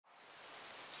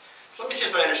So let me see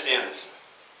if I understand this.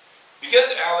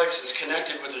 Because Alex is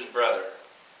connected with his brother,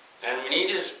 and we need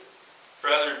his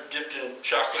brother dipped in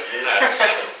chocolate and nuts.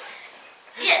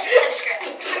 Yes, that's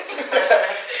correct.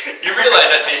 You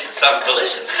realize that sounds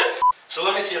delicious. So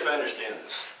let me see if I understand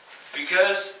this.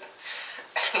 Because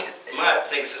Mutt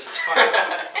thinks this is fun,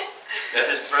 that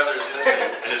his brother is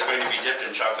innocent and is going to be dipped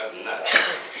in chocolate and nuts.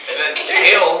 And then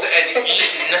killed and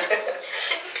eaten.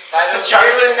 That's the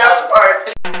chocolate and nuts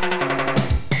part.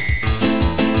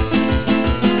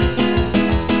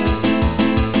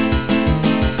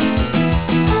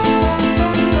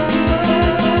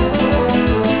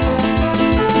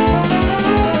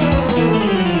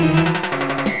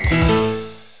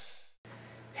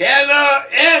 Hello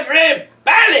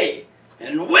everybody,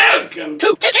 and welcome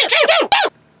to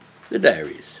the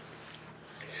Diaries.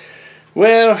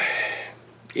 Well,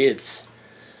 it's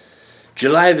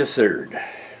July the 3rd.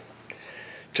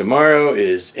 Tomorrow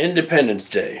is Independence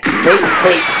Day.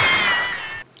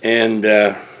 And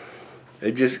I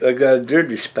got a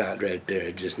dirty spot right there,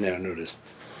 I just now noticed.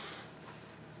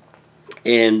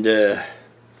 And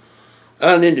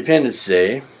on Independence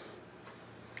Day,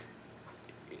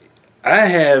 I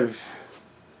have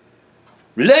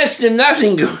less than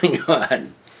nothing going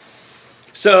on.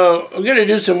 So I'm going to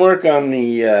do some work on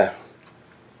the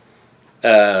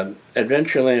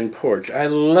Adventureland Porch. I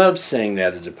love saying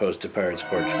that as opposed to Pirate's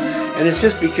Porch. And it's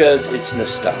just because it's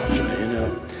nostalgia, you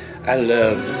know. I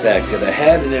love the fact that I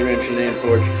had an Adventureland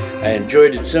Porch. I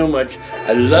enjoyed it so much.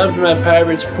 I loved my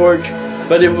Pirate's Porch,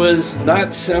 but it was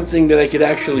not something that I could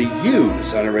actually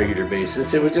use on a regular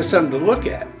basis. It was just something to look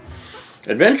at.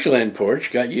 Adventureland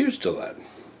Porch got used a lot.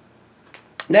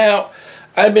 Now,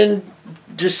 I've been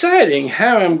deciding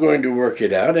how I'm going to work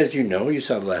it out. As you know, you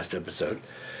saw the last episode.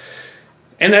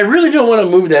 And I really don't want to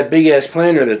move that big-ass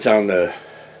planter that's on the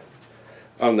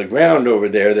ground over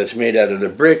there that's made out of the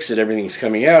bricks that everything's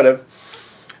coming out of.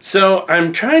 So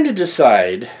I'm trying to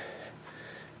decide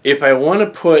if I want to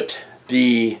put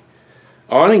the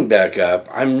awning back up.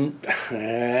 I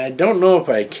don't know if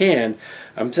I can.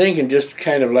 I'm thinking just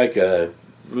kind of like a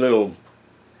little,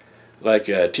 like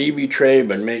a TV tray,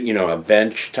 but you know, a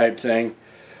bench type thing.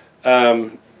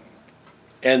 And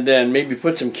then maybe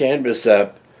put some canvas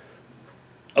up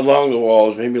along the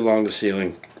walls, maybe along the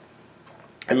ceiling,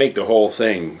 and make the whole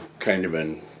thing kind of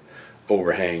an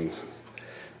overhang.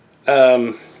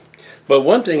 But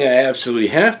one thing I absolutely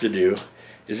have to do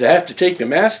is I have to take the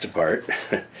mast apart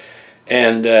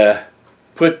and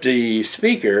put the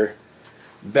speaker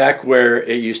back where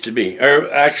it used to be, or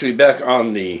actually back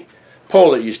on the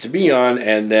pole it used to be on,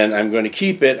 and then I'm going to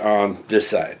keep it on this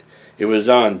side. It was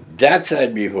on that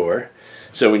side before,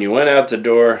 so when you went out the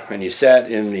door and you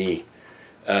sat in the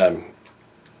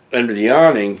under the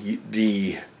awning,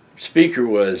 the speaker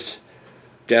was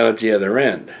down at the other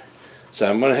end. So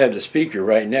I'm going to have the speaker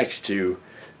right next to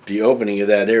the opening of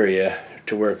that area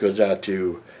to where it goes out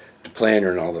to the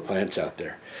planter and all the plants out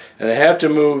there. And I have to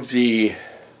move the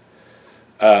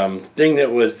thing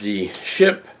that was the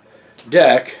ship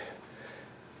deck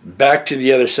back to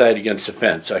the other side against the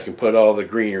fence so I can put all the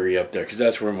greenery up there, because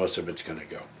that's where most of it's going to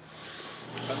go.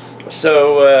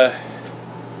 So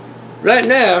right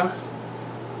now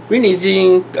we need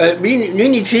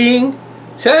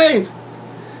sorry,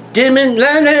 dimming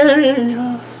line.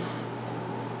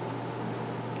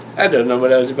 I don't know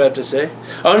what I was about to say.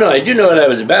 Oh no, I do know what I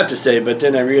was about to say, but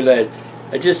then I realized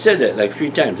I just said that like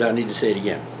 3 times. I don't need to say it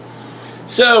again.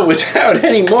 So, without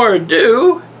any more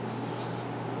ado,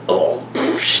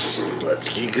 let's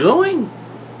get going.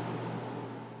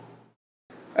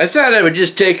 I thought I would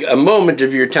just take a moment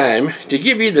of your time to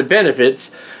give you the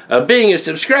benefits of being a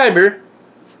subscriber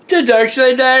to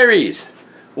Darkslade Diaries.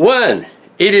 1,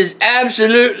 it is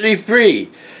absolutely free.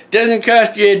 Doesn't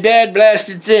cost you a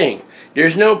dad-blasted thing.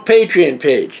 There's no Patreon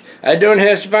page. I don't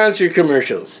have sponsor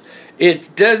commercials.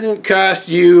 It doesn't cost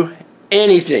you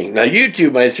anything. Now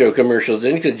YouTube might throw commercials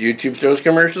in because YouTube throws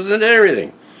commercials into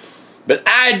everything. But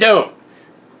I don't.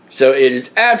 So it is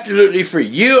absolutely free.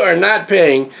 You are not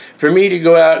paying for me to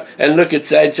go out and look at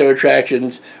sideshow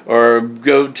attractions or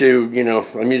go to, you know,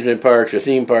 amusement parks or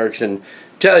theme parks and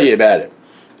tell you about it.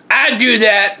 I do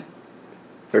that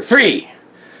for free.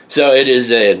 So it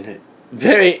is a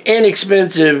very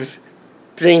inexpensive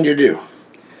thing to do.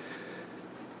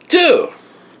 2,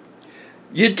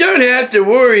 you don't have to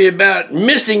worry about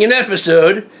missing an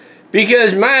episode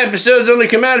because my episodes only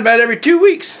come out about every 2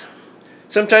 weeks.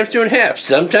 Sometimes 2.5.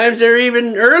 Sometimes they're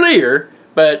even earlier,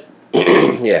 but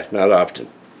yeah, not often.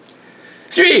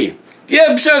 3, the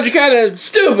episodes are kind of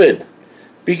stupid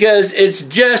because it's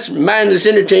just mindless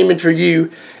entertainment for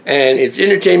you and it's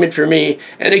entertainment for me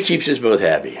and it keeps us both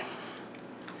happy.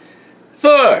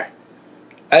 4,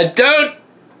 I don't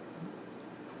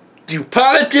do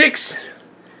politics,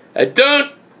 I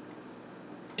don't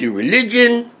do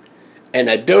religion,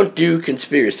 and I don't do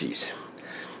conspiracies.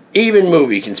 Even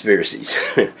movie conspiracies.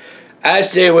 I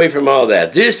stay away from all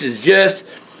that. This is just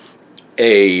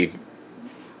a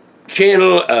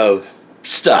channel of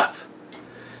stuff.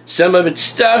 Some of it's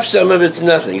stuff, some of it's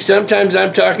nothing. Sometimes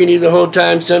I'm talking to you the whole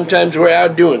time, sometimes we're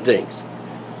out doing things.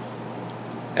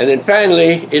 And then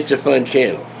finally, it's a fun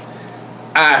channel.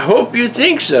 I hope you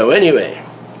think so anyway.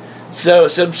 So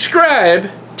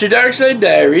subscribe to Darkslade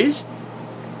Diaries.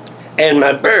 And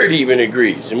my bird even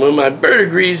agrees. And when my bird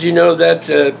agrees, you know that's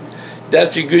a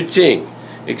good thing.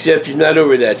 Except he's not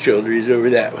over that shoulder, he's over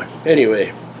that one.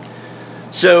 Anyway,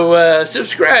 so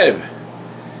subscribe.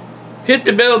 Hit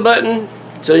the bell button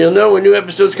so you'll know when new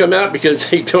episodes come out, because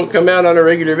they don't come out on a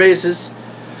regular basis.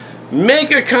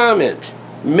 Make a comment.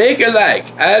 Make a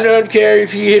like. I don't care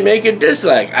if you make a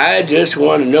dislike. I just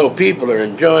want to know people are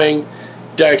enjoying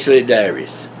Darkslade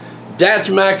Diaries. That's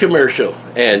my commercial,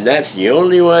 and that's the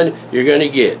only one you're going to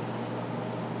get.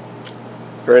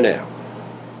 For now.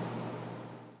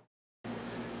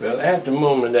 Well, at the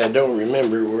moment, I don't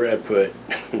remember where I put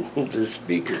the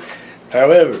speaker.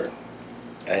 However,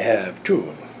 I have 2 of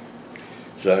them.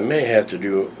 So I may have to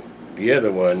do the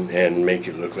other one and make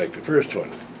it look like the first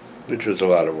one, which was a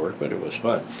lot of work, but it was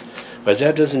fun. But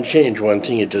that doesn't change one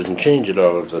thing. It doesn't change it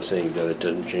all of the thing that it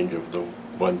doesn't change of the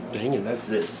one thing, and that's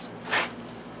this.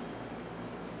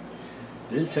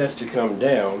 This has to come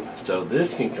down so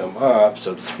this can come off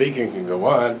so the speaker can go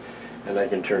on and I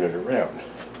can turn it around.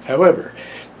 However,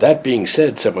 that being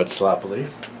said somewhat sloppily,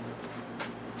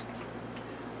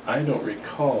 I don't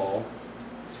recall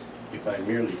if I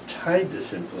merely tied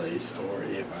this in place or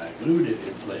if I glued it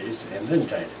in place and then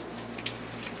tied it.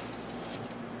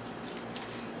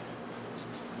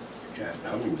 God,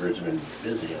 hummingbirds have been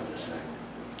busy on this thing.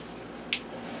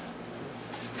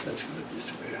 Let's go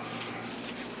this way.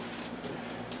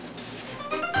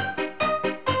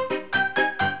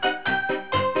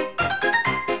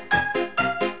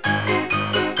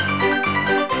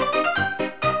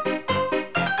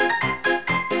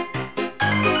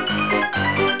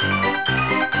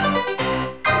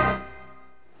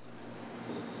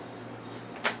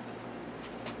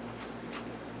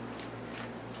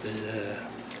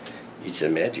 It's a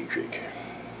magic trick.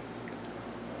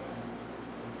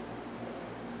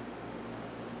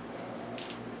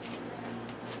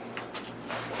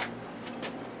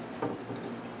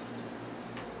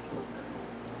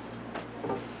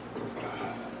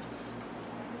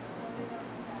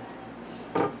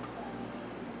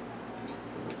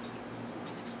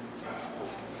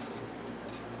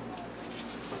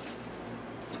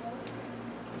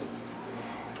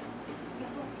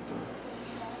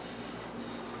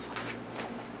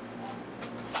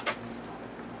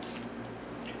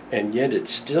 And yet it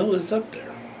still is up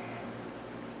there.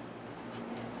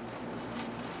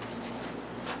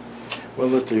 Well,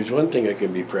 look, there's one thing I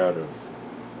can be proud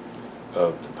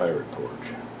of the Pirate Porch,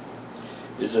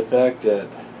 is the fact that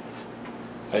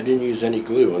I didn't use any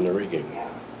glue on the rigging.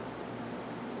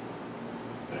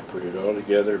 I put it all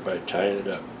together by tying it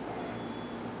up.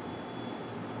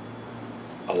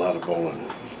 A lot of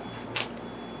bowling.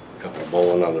 A couple of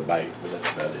bowling on the bite, but that's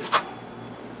about it.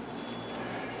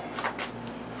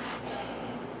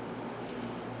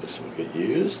 This will get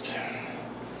used.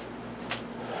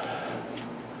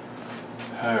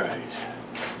 Alright.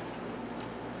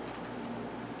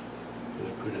 Did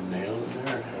I put a nail in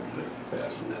there? How did I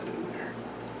fasten that in there?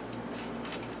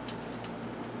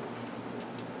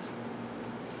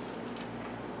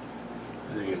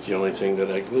 I think it's the only thing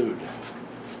that I glued.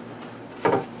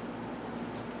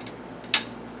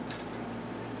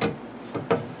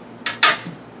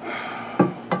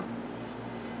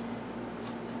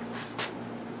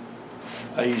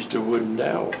 I used a wooden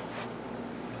dowel.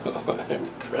 Oh, I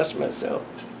impressed myself.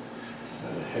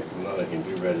 Not a heck of a lot I can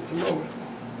do right at the moment.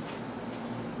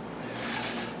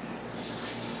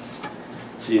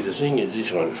 See, the thing is,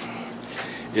 this one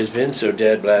has been so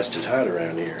dead blasted hot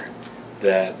around here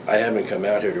that I haven't come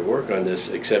out here to work on this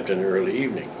except in the early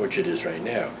evening, which it is right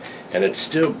now. And it's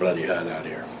still bloody hot out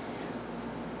here.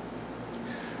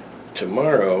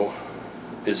 Tomorrow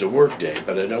is a work day,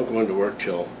 but I don't go into work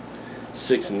till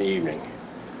 6 in the evening.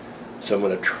 So I'm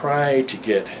going to try to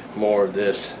get more of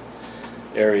this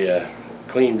area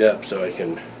cleaned up so I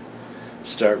can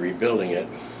start rebuilding it.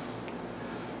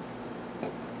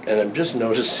 And I'm just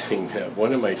noticing that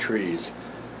one of my trees,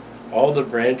 all the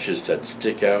branches that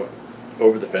stick out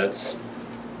over the fence,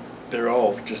 they're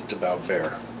all just about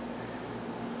bare.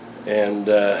 And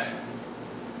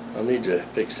I'll need to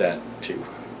fix that too.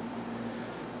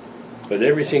 But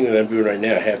everything that I'm doing right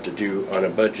now I have to do on a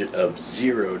budget of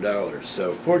 $0.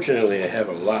 So fortunately I have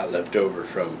a lot left over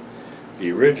from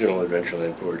the original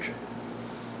Adventureland Porch.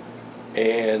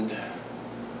 And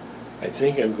I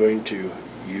think I'm going to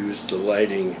use the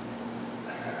lighting.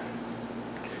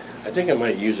 I think I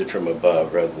might use it from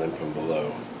above rather than from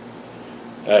below.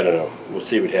 I don't know. We'll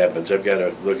see what happens. I've got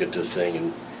to look at this thing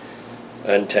and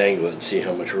untangle it and see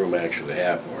how much room I actually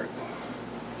have for it.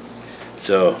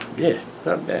 So, yeah,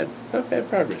 not bad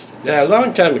progress. Now, a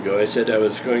long time ago, I said I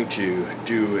was going to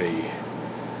do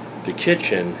the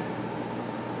kitchen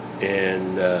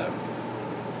and,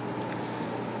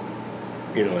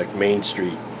 you know, like Main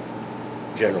Street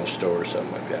General Store or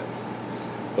something like that.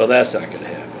 Well, that's not going to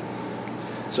happen.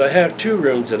 So I have 2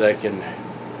 rooms that I can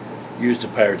use the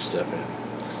pirate stuff in.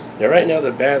 Now, right now,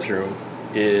 the bathroom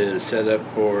is set up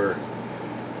for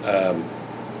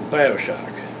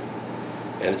Bioshock.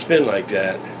 And it's been like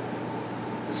that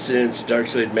since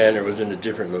Darkslade Manor was in a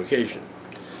different location.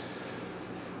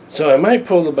 So I might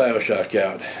pull the Bioshock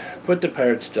out, put the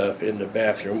pirate stuff in the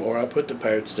bathroom, or I'll put the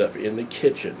pirate stuff in the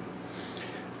kitchen.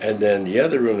 And then the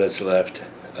other room that's left,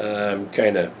 I'm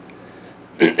kind of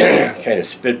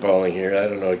spitballing here. I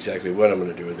don't know exactly what I'm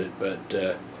going to do with it, but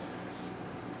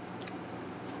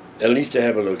at least I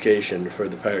have a location for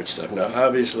the pirate stuff. Now,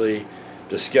 obviously,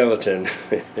 the skeleton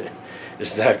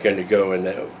is not going to go in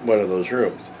one of those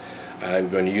rooms. I'm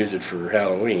going to use it for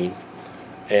Halloween,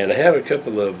 and I have a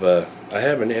couple of. I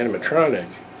have an animatronic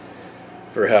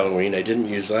for Halloween I didn't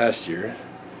use last year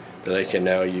that I can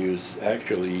now use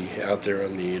actually out there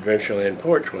on the Adventureland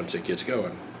Porch once it gets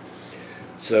going.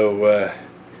 So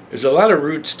there's a lot of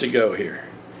routes to go here,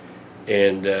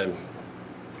 and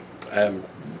I'm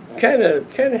kind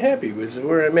of happy with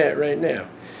where I'm at right now.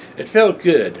 It felt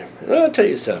good. Well, I'll tell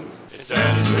you something. It's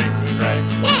Daddy's Weekly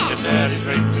Gripe. Yeah. It's Daddy's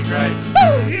Weekly Gripe.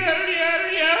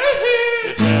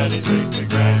 It's Daddy's Weekly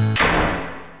Gripe.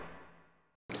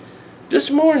 This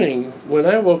morning, when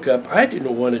I woke up, I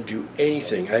didn't want to do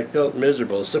anything. I felt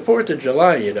miserable. It's the 4th of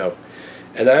July, you know,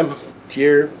 and I'm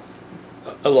here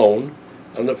alone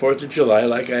on the 4th of July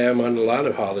like I am on a lot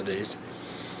of holidays.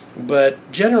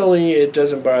 But generally, it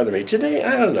doesn't bother me. Today,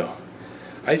 I don't know.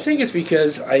 I think it's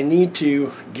because I need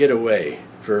to get away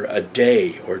for a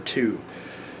day or 2.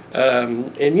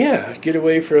 And yeah, get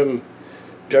away from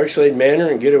Darkslade Manor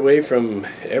and get away from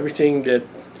everything that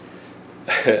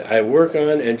I work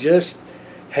on and just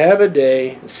have a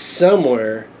day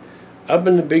somewhere up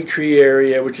in the Big Tree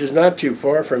area, which is not too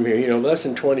far from here, you know, less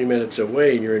than 20 minutes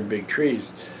away, and you're in big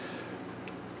trees.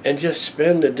 And just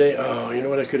spend the day. Oh, you know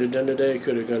what I could have done today? I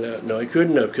could have gone out. No, I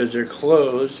couldn't have because they're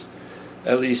closed.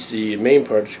 At least the main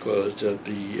part's closed of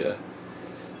the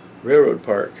railroad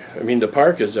park. I mean, the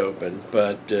park is open,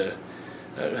 but I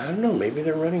don't know. Maybe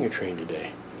they're running a train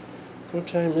today. What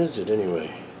time is it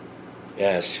anyway?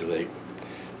 Yeah, it's too late.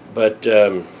 But, you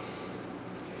know,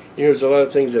 there's a lot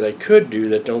of things that I could do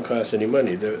that don't cost any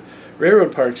money. The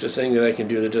railroad park's a thing that I can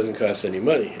do that doesn't cost any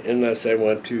money, unless I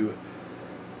want to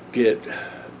get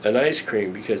an ice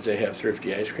cream because they have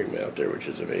thrifty ice cream out there, which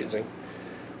is amazing,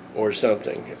 or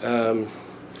something.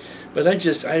 But I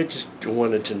just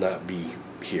wanted to not be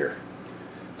here.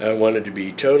 I wanted to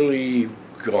be totally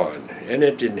gone, and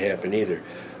it didn't happen either.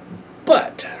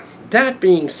 But that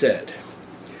being said,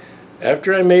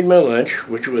 after I made my lunch,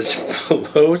 which was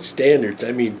below standards,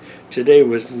 I mean, today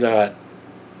was not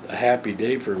a happy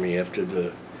day for me after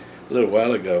a little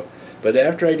while ago, but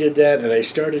after I did that and I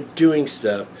started doing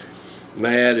stuff,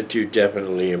 my attitude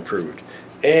definitely improved.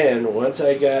 And once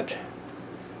I got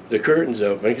the curtains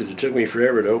open, because it took me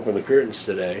forever to open the curtains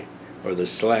today, or the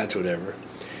slats, whatever,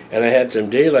 and I had some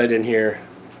daylight in here,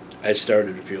 I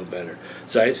started to feel better.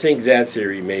 So I think that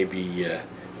theory may be a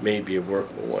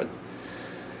workable one.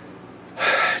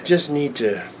 I need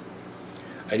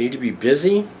to be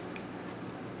busy.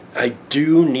 I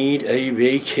do need a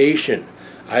vacation.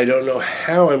 I don't know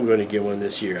how I'm going to get one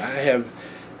this year. I have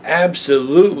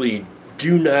absolutely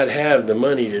do not have the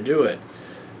money to do it.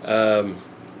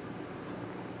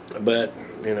 But,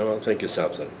 you know, I'll think of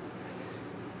something.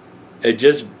 It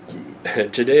just,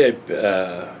 today,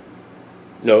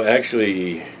 no,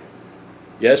 actually,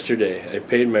 yesterday, I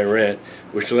paid my rent,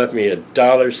 which left me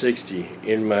 $1.60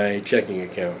 in my checking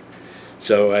account.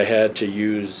 So I had to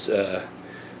use, I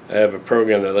have a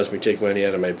program that lets me take money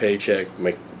out of my paycheck,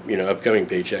 my upcoming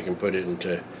paycheck, and put it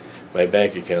into my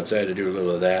bank account. So I had to do a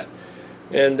little of that.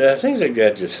 And things like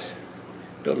that just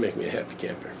don't make me a happy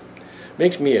camper.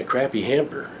 Makes me a crappy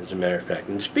hamper, as a matter of fact.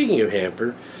 And speaking of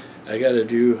hamper, I got to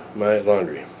do my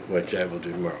laundry, which I will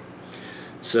do tomorrow.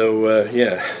 So,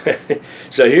 yeah.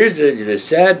 So here's the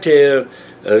sad tale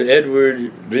of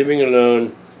Edward living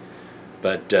alone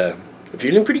But I'm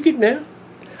feeling pretty good now.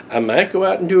 I might go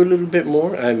out and do a little bit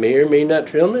more. I may or may not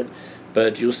film it,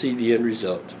 but you'll see the end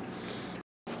result.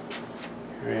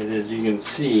 Alright, as you can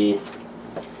see,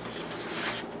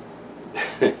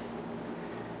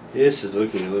 this is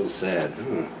looking a little sad.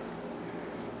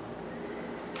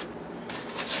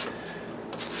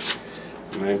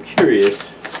 I'm curious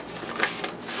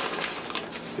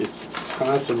if it's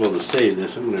possible to save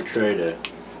this. I'm going to try to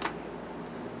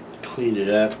clean it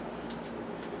up.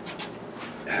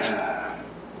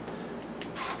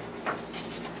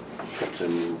 Put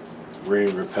some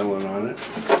rain repellent on it.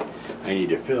 I need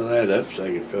to fill that up so I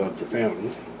can fill up the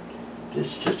fountain.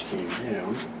 This just came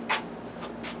down.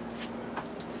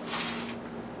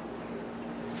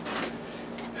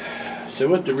 So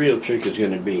what the real trick is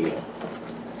going to be,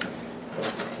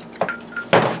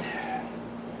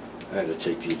 I had to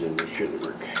take these in, make sure they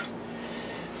work.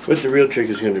 What the real trick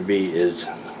is going to be is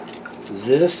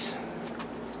this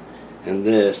and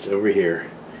this over here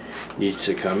needs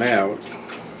to come out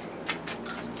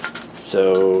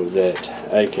so that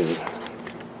I can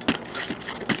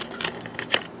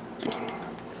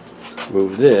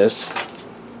move this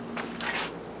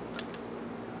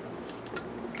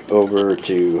over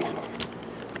to,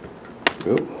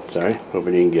 oh, sorry, hope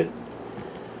I didn't get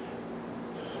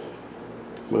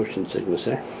motion sickness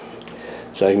there.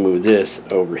 So I can move this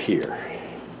over here.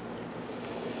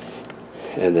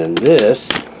 And then this,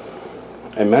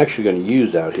 I'm actually going to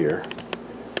use out here,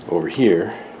 over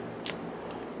here.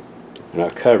 And I'll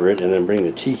cover it and then bring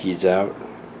the tikis out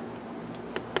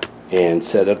and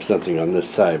set up something on this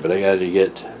side. But I got to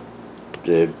get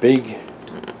the big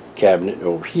cabinet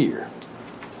over here.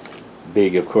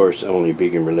 Big, of course, only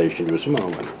big in relation to a small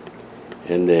one.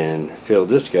 And then fill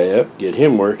this guy up, get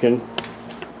him working,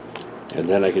 and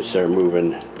then I can start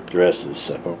moving the rest of the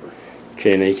stuff over.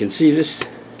 Okay, now you can see this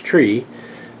tree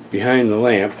behind the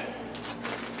lamp.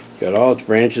 Got all its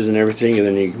branches and everything, and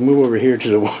then you can move over here to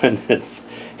the one that's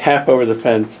half over the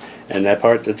fence, and that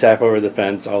part that's half over the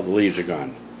fence, all the leaves are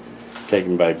gone.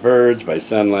 Taken by birds, by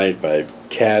sunlight, by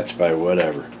cats, by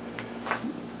whatever.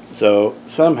 So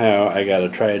somehow I got to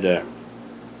try to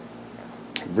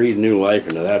breathe new life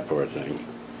into that poor thing.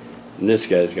 And this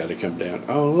guy's got to come down.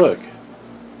 Oh, look.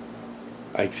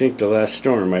 I think the last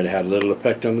storm might have had a little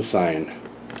effect on the sign.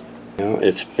 You know,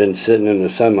 it's been sitting in the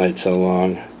sunlight so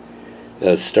long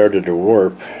that it started to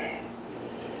warp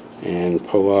and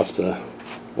pull off the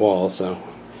wall, so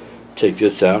take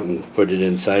this out and put it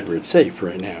inside where it's safe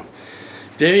right now.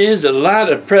 There is a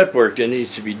lot of prep work that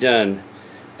needs to be done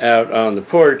out on the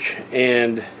porch,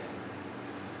 and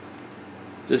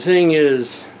the thing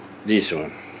is this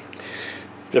one.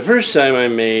 The first time I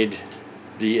made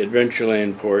the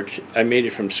Adventureland Porch, I made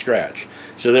it from scratch.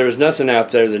 So there was nothing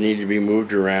out there that needed to be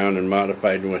moved around and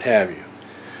modified and what have you.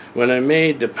 When I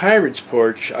made the Pirates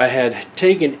Porch, I had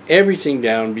taken everything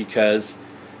down because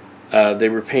they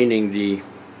were painting the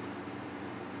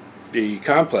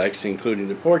complex, including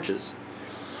the porches.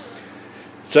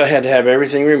 So I had to have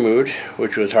everything removed,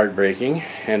 which was heartbreaking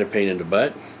and a pain in the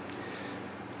butt.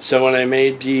 So when I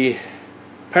made the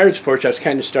Pirates Porch, I was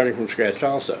kind of starting from scratch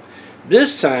also.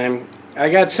 This time, I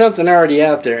got something already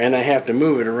out there and I have to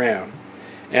move it around.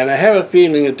 And I have a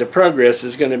feeling that the progress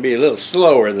is going to be a little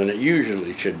slower than it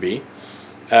usually should be,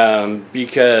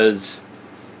 because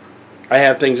I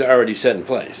have things already set in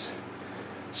place.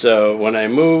 So when I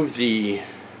move the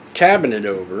cabinet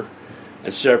over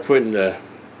and start putting the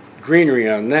greenery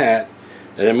on that,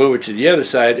 and then move it to the other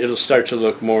side, it'll start to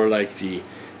look more like the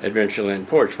Adventureland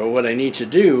Porch. But what I need to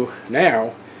do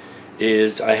now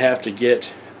is I have to get,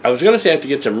 I was going to say I have to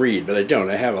get some reed, but I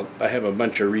don't. I have a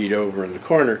bunch of reed over in the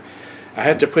corner. I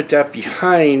have to put that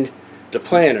behind the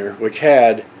planter, which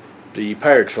had the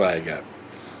pirate flag up.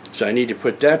 So I need to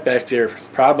put that back there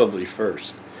probably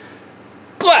first.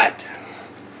 But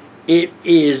it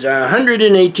is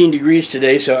 118 degrees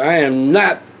today, so I am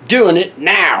not doing it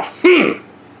now.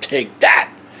 Take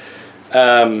that.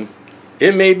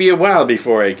 It may be a while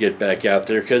before I get back out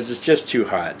there because it's just too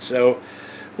hot. So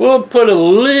we'll put a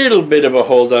little bit of a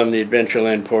hold on the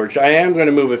Adventureland Porch. I am going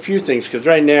to move a few things because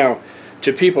right now,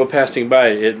 to people passing by,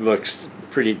 it looks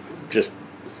pretty, just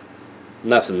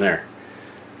nothing there.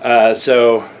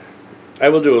 So I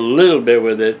will do a little bit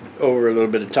with it over a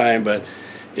little bit of time, but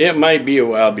it might be a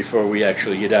while before we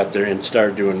actually get out there and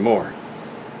start doing more.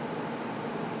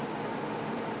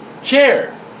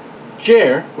 Chair.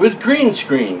 Chair with green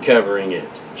screen covering it.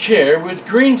 Chair with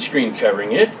green screen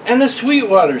covering it and a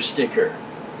Sweetwater sticker.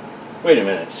 Wait a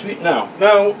minute.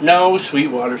 No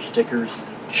Sweetwater stickers.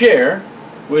 Chair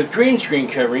with green screen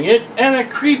covering it and a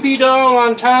creepy doll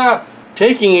on top.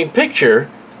 Taking a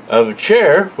picture of a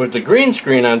chair with the green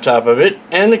screen on top of it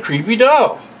and the creepy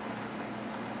doll.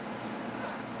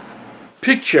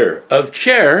 Picture of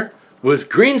chair with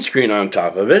green screen on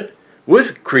top of it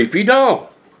with creepy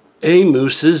doll. A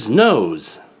moose's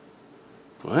nose.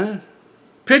 What?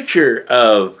 Picture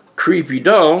of creepy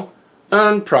doll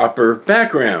on proper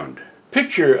background.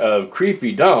 Picture of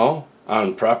creepy doll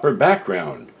on proper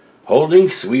background. Holding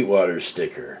Sweetwater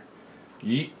sticker.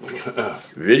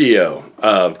 Video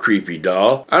of creepy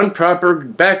doll on proper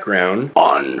background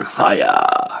on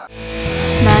fire.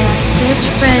 My best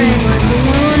friend was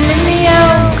alone in the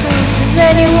alcove. Does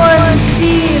anyone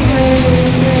see her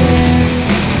there?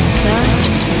 Such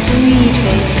a sweet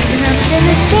face is wrapped in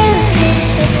a staircase,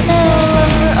 but smell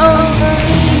of her own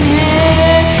burning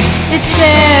hair. The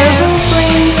terrible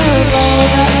flames of all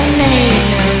that remain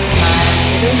of my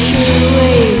little sure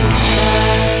ways.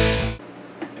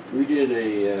 We did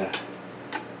a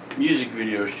music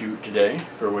video shoot today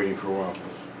for Waiting for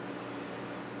Waffles.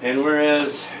 And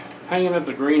whereas hanging up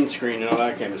the green screen and all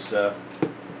that kind of stuff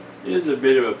is a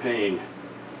bit of a pain,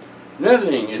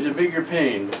 nothing is a bigger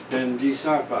pain than these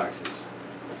sock boxes.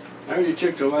 I already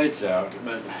took the lights out,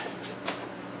 but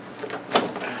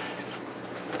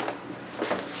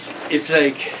it's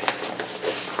like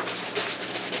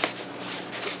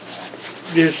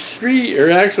there's 3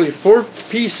 or actually 4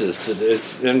 pieces to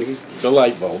this and the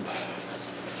light bulb,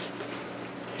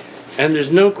 and there's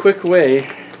no quick way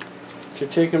to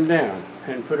take them down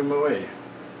and put them away.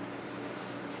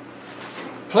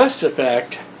 Plus the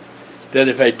fact that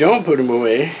if I don't put them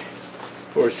away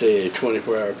for say a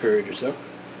 24-hour period or so,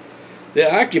 they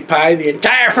occupy the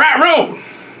entire front room.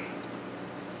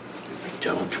 We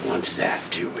don't want that,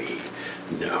 do we?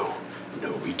 No,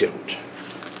 we don't.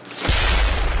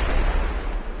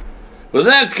 Well,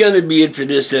 that's going to be it for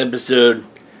this episode,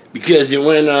 because it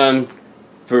went on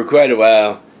for quite a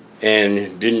while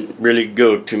and didn't really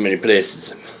go too many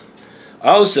places.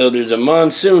 Also, there's a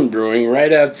monsoon brewing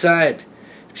right outside.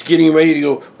 It's getting ready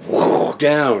to go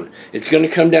down. It's going to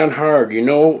come down hard. You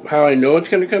know how I know it's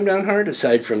going to come down hard,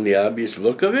 aside from the obvious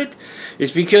look of it?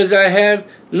 It's because I have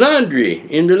laundry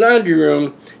in the laundry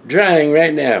room drying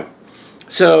right now.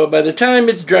 So by the time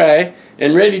it's dry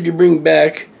and ready to bring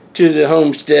back to the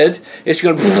homestead, it's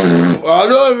going to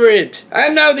all over it. I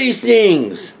know these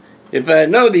things. If I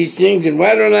know these things, then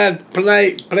why don't I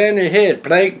plan ahead?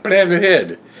 Plan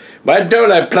ahead. Why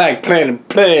don't I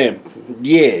plan?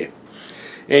 Yeah.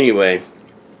 Anyway,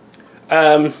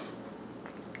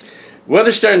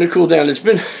 weather's starting to cool down. It's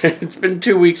been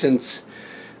 2 weeks since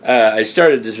I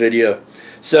started this video,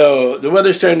 so the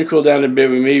weather's starting to cool down a bit.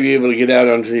 We may be able to get out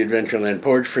onto the Adventureland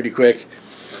Porch pretty quick,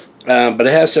 but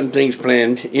I have some things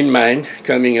planned in mind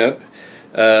coming up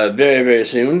very, very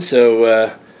soon.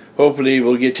 So hopefully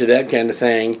we'll get to that kind of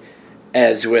thing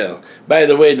as well. By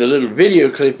the way, the little video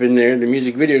clip in there, the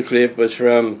music video clip, was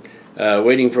from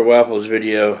Waiting for Waffles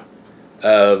video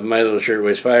of My Little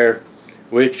Shirtwaist Fire,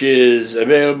 which is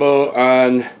available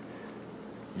on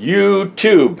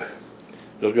YouTube.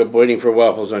 Look up Waiting for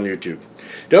Waffles on YouTube.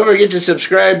 Don't forget to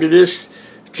subscribe to this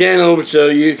channel so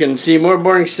you can see more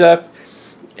boring stuff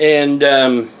and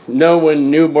know when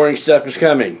new boring stuff is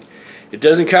coming. It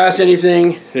doesn't cost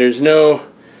anything. There's no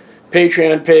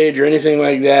Patreon page or anything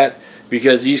like that,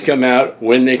 because these come out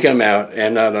when they come out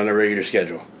and not on a regular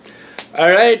schedule.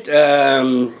 Alright,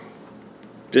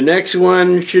 the next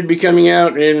one should be coming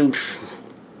out in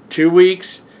 2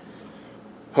 weeks.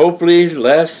 Hopefully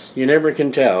less. You never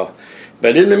can tell.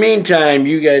 But in the meantime,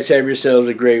 you guys have yourselves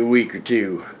a great week or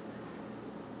two.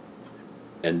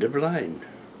 End of line.